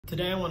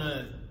Today I want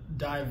to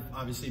dive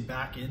obviously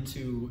back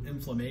into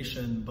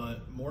inflammation,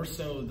 but more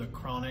so the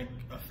chronic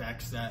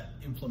effects that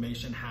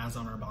inflammation has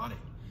on our body.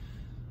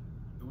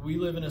 We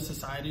live in a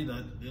society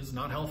that is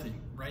not healthy.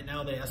 Right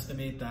now they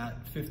estimate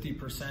that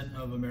 50%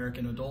 of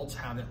American adults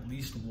have at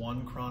least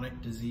one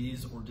chronic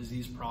disease or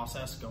disease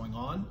process going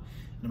on,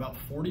 and about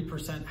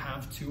 40%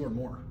 have two or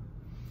more.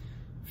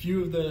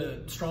 Few of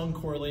the strong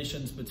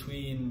correlations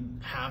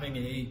between having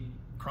a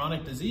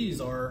chronic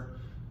disease are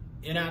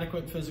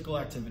inadequate physical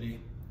activity,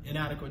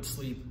 inadequate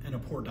sleep, and a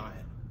poor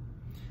diet.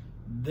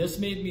 This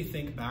made me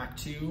think back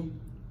to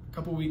a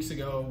couple weeks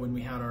ago when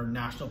we had our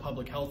National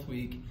Public Health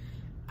Week,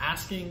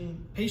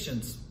 asking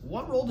patients,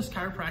 what role does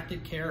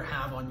chiropractic care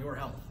have on your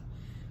health?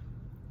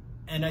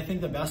 And I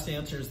think the best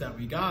answers that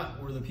we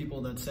got were the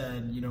people that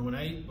said, you know, when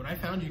I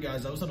found you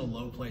guys, I was in a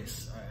low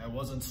place. I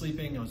wasn't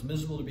sleeping, I was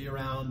miserable to be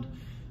around,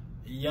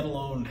 yet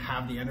alone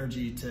have the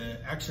energy to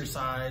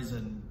exercise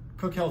and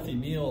cook healthy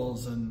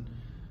meals. And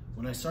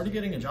when I started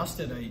getting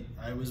adjusted,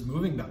 I was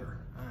moving better.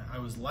 I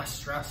was less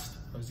stressed.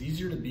 I was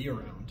easier to be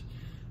around.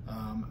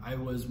 I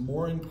was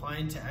more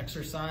inclined to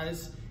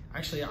exercise.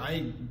 Actually,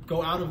 I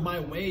go out of my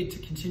way to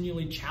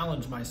continually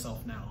challenge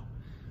myself now.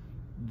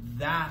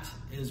 That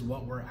is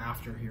what we're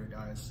after here,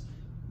 guys.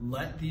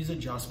 Let these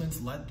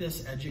adjustments, let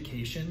this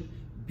education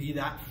be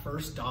that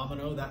first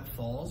domino that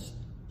falls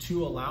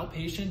to allow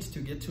patients to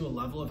get to a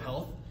level of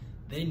health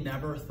they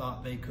never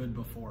thought they could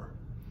before.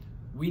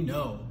 We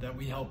know that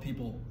we help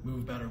people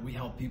move better. We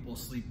help people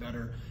sleep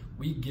better.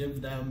 We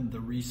give them the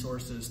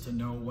resources to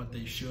know what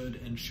they should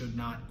and should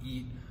not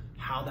eat,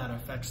 how that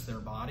affects their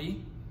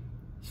body.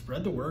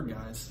 Spread the word,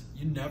 guys.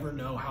 You never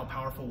know how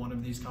powerful one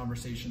of these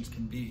conversations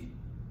can be.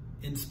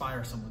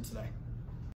 Inspire someone today.